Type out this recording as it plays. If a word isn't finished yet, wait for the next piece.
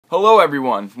Hello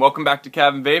everyone, welcome back to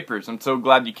Cabin Vapors. I'm so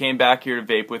glad you came back here to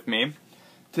vape with me.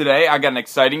 Today I got an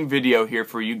exciting video here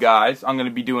for you guys. I'm going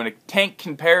to be doing a tank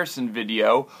comparison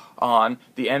video on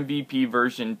the MVP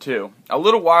version 2. A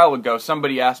little while ago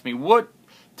somebody asked me what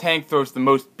tank throws the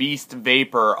most beast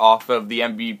vapor off of the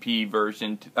MVP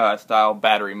version style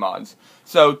battery mods.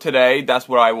 So today that's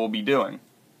what I will be doing.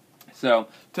 So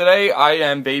today I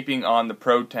am vaping on the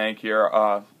Pro tank here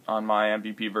on my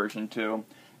MVP version 2.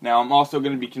 Now I'm also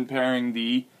going to be comparing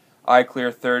the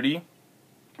iClear 30,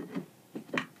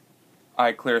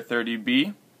 iClear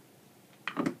 30B,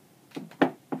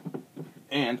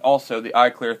 and also the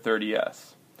iClear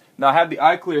 30S. Now I have the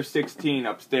iClear 16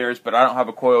 upstairs, but I don't have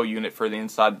a coil unit for the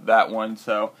inside of that one,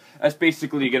 so that's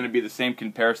basically going to be the same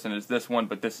comparison as this one,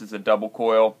 but this is a double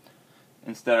coil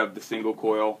instead of the single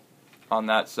coil on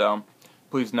that, so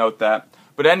please note that.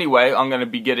 But anyway, I'm going to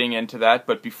be getting into that,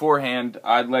 but beforehand,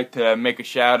 I'd like to make a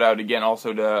shout out again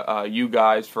also to you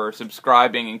guys for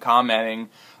subscribing and commenting.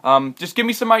 Just give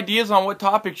me some ideas on what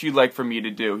topics you'd like for me to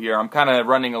do here. I'm kind of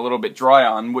running a little bit dry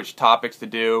on which topics to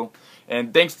do,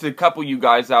 and thanks to a couple of you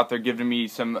guys out there giving me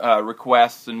some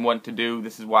requests and what to do.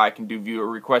 This is why I can do viewer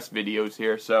request videos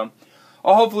here, so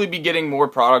I'll hopefully be getting more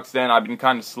products then. I've been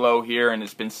kind of slow here, and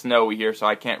it's been snowy here, so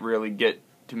I can't really get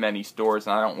to many stores,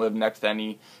 and I don't live next to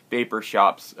any vapor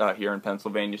shops here in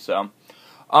Pennsylvania, so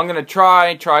I'm gonna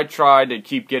try to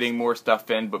keep getting more stuff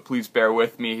in, but please bear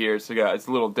with me here. So it's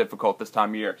a little difficult this time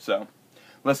of year, so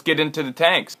let's get into the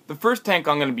tanks. The first tank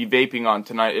I'm gonna be vaping on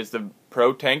tonight is the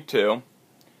Pro Tank 2.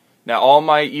 Now all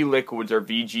my e-liquids are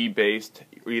VG based,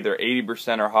 either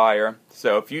 80% or higher,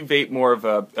 so if you vape more of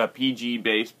a PG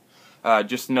based,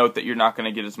 just note that you're not going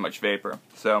to get as much vapor.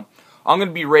 So I'm going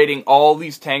to be rating all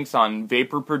these tanks on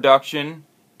vapor production,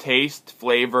 taste,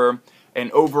 flavor,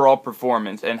 and overall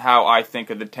performance, and how I think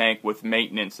of the tank with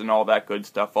maintenance and all that good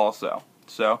stuff also.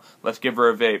 So let's give her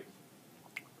a vape.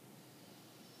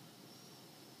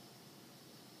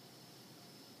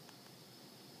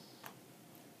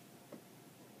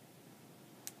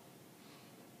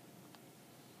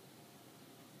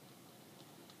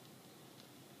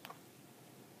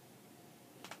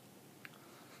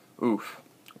 Oof,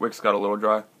 wick's got a little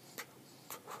dry.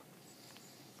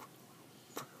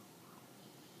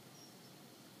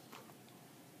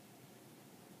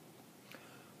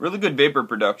 Really good vapor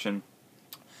production.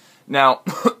 Now,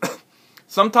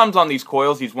 sometimes on these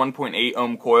coils, these 1.8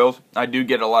 ohm coils, I do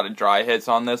get a lot of dry hits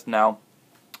on this. Now,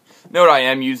 note I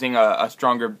am using a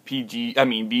stronger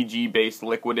VG based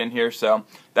liquid in here, so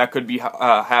that could be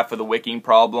half of the wicking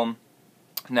problem.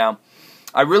 Now,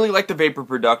 I really like the vapor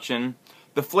production.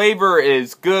 The flavor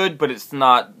is good, but it's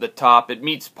not the top. It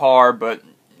meets par, but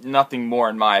nothing more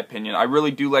in my opinion. I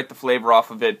really do like the flavor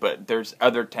off of it, but there's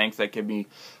other tanks that give me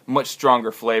much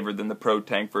stronger flavor than the Pro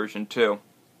Tank version 2.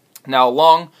 Now,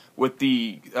 along with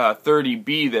the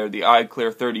 30B there, the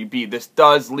iClear 30B, this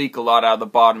does leak a lot out of the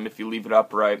bottom if you leave it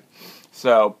upright.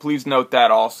 So please note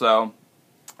that also.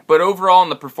 But overall in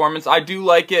the performance, I do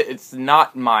like it. It's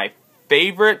not my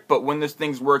favorite, but when this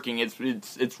thing's working, it's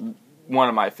one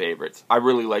of my favorites. I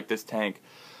really like this tank,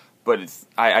 but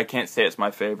I can't say it's my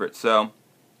favorite. So,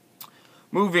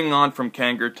 moving on from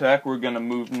Kangertech, we're going to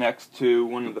move next to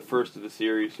one of the first of the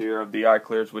series here of the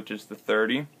iClears, which is the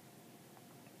 30. I'm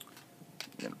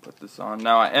going to put this on.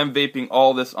 Now, I am vaping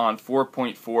all this on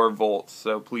 4.4 volts,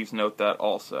 so please note that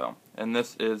also. And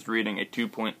this is reading a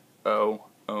 2.0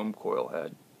 ohm coil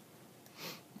head.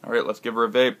 Alright, let's give her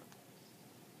a vape.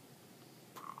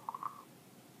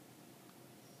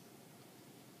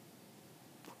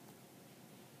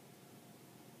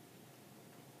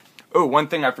 Oh, one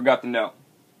thing I forgot to note.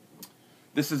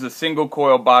 This is a single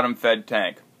coil bottom fed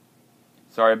tank.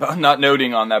 Sorry about not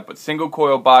noting on that, but single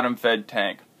coil bottom fed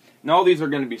tank. Now all these are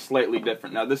going to be slightly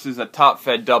different. Now this is a top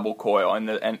fed double coil in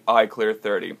the iClear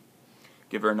 30.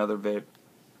 Give her another vape.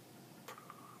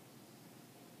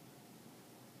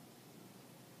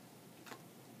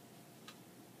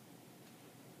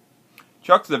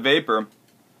 Chucks the vapor.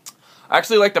 I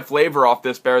actually like the flavor off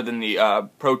this better than the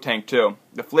Pro Tank 2.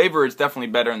 The flavor is definitely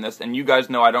better in this, and you guys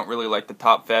know I don't really like the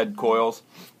top-fed coils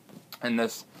in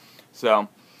this. So,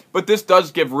 but this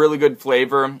does give really good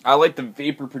flavor. I like the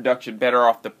vapor production better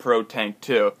off the Pro Tank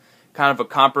 2. Kind of a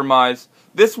compromise.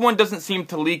 This one doesn't seem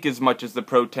to leak as much as the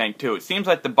Pro Tank 2. It seems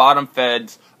like the bottom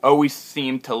feds always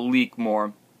seem to leak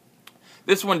more.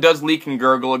 This one does leak and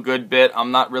gurgle a good bit.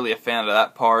 I'm not really a fan of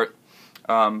that part.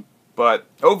 But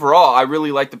overall, I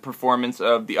really like the performance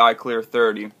of the iClear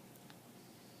 30.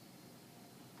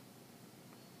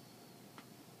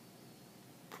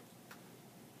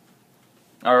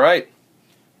 Alright,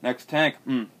 next tank.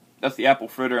 That's the apple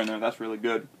fritter in there. That's really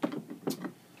good.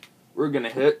 we're going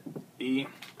to hit the,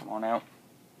 come on out,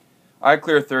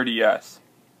 iClear 30S.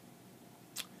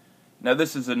 Now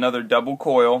this is another double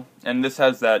coil, and this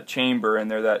has that chamber in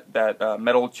there, that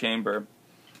metal chamber.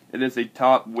 It is a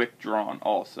top wick drawn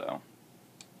also.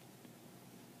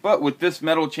 But with this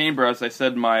metal chamber, as I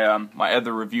said in my my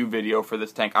other review video for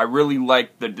this tank, I really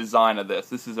like the design of this.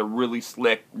 This is a really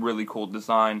slick, really cool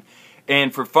design.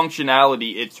 And for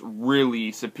functionality, it's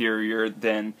really superior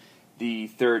than the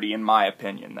 30, in my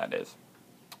opinion, that is.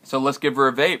 So let's give her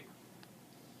a vape.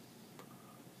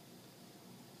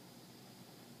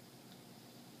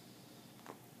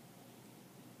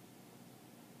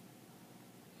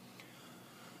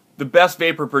 The best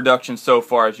vapor production so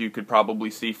far, as you could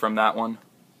probably see from that one.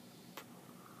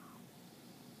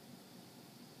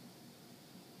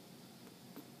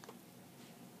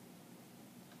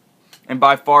 And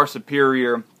by far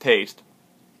superior taste.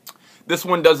 This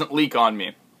one doesn't leak on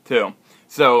me, too.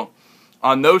 So,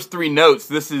 on those 3 notes,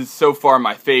 this is so far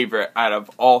my favorite out of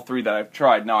all 3 that I've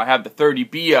tried. Now, I have the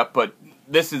 30B up, but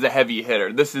this is a heavy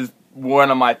hitter. This is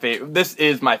one of my favorite. This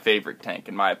is my favorite tank,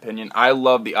 in my opinion. I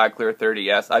love the iClear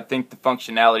 30S. I think the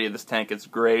functionality of this tank is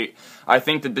great. I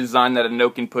think the design that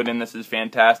Innokin put in this is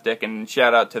fantastic, and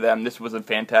shout out to them. This was a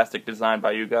fantastic design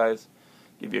by you guys.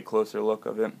 Give you a closer look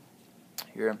of it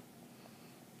here.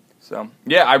 So,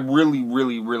 yeah, I really,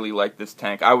 really, really like this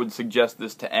tank. I would suggest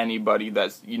this to anybody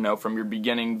that's, you know, from your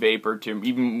beginning vapor to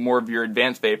even more of your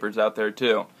advanced vapors out there,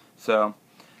 too. So, I'm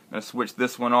going to switch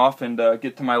this one off and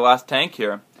get to my last tank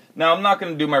here. Now, I'm not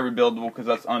going to do my rebuildable because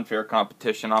that's unfair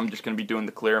competition. I'm just going to be doing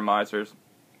the clearimizers.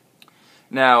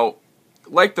 Now,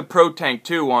 like the Pro Tank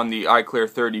 2 on the iClear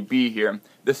 30B here,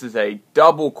 this is a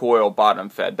double coil bottom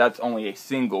fed. That's only a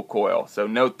single coil, so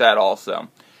note that also.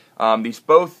 These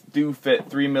both do fit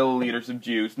 3 milliliters of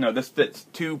juice. No, this fits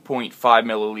 2.5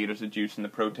 milliliters of juice in the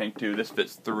Pro Tank 2. This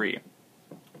fits 3.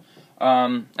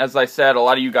 As I said, a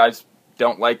lot of you guys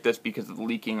don't like this because of the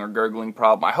leaking or gurgling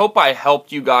problem. I hope I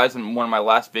helped you guys in one of my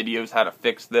last videos how to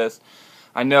fix this.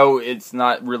 I know it's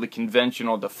not really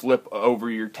conventional to flip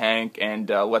over your tank and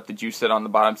let the juice sit on the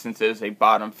bottom since it is a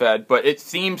bottom fed, but it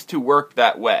seems to work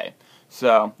that way.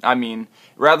 So, I mean,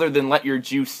 rather than let your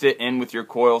juice sit in with your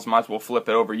coils, might as well flip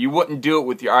it over. You wouldn't do it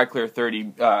with your iClear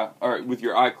 30, or with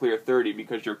your iClear 30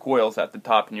 because your coil's at the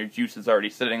top and your juice is already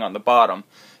sitting on the bottom.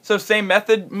 So, same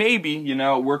method, maybe, you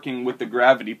know, working with the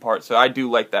gravity part. So, I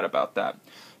do like that about that.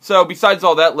 So, besides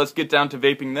all that, let's get down to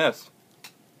vaping this.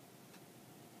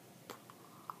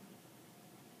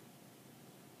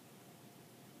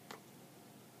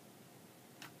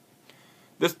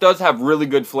 This does have really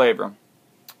good flavor.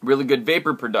 Really good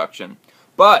vapor production,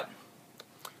 but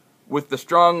with the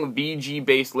strong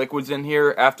VG-based liquids in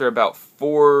here, after about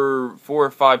four or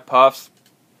five puffs,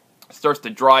 it starts to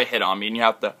dry hit on me, and you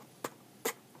have to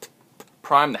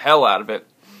prime the hell out of it.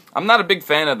 I'm not a big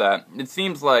fan of that. It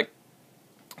seems like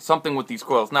something with these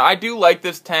coils. Now, I do like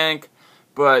this tank,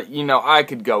 but, you know, I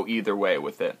could go either way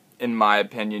with it, in my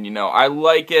opinion. You know, I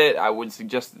like it. I would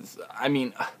suggest this. I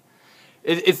mean,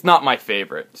 it's not my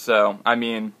favorite, so, I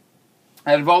mean,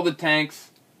 out of all the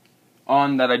tanks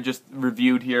on that I just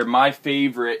reviewed here, my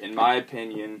favorite, in my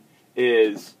opinion,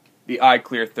 is the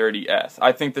iClear 30S.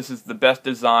 I think this is the best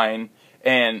design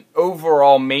and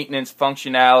overall maintenance,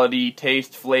 functionality,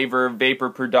 taste, flavor, vapor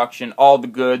production, all the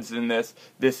goods in this.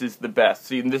 This is the best.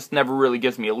 See, this never really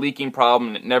gives me a leaking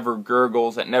problem. It never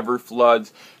gurgles. It never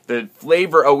floods. The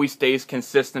flavor always stays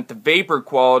consistent. The vapor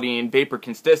quality and vapor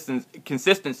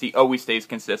consistency always stays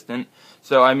consistent.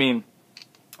 So, I mean,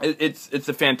 it's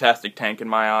a fantastic tank in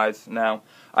my eyes. Now,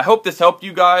 I hope this helped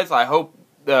you guys. I hope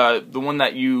the one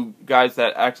that you guys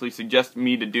that actually suggested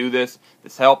me to do this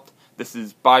helped. This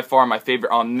is by far my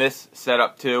favorite on this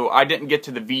setup too. I didn't get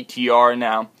to the VTR.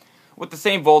 Now, with the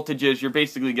same voltages, you're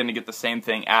basically going to get the same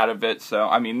thing out of it. So,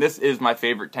 I mean, this is my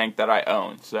favorite tank that I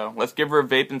own. So, let's give her a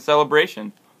vape in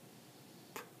celebration.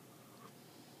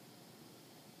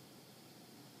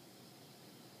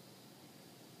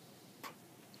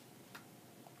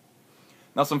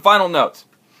 Now, some final notes.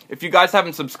 If you guys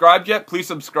haven't subscribed yet, please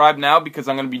subscribe now because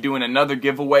I'm going to be doing another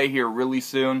giveaway here really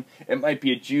soon. It might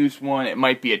be a juice one. It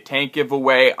might be a tank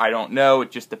giveaway. I don't know.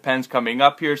 It just depends coming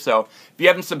up here. So if you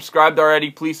haven't subscribed already,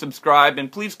 please subscribe.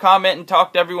 And please comment and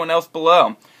talk to everyone else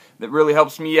below. That really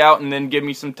helps me out and then give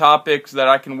me some topics that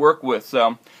I can work with.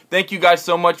 So thank you guys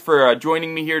so much for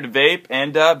joining me here to vape.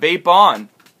 And vape on.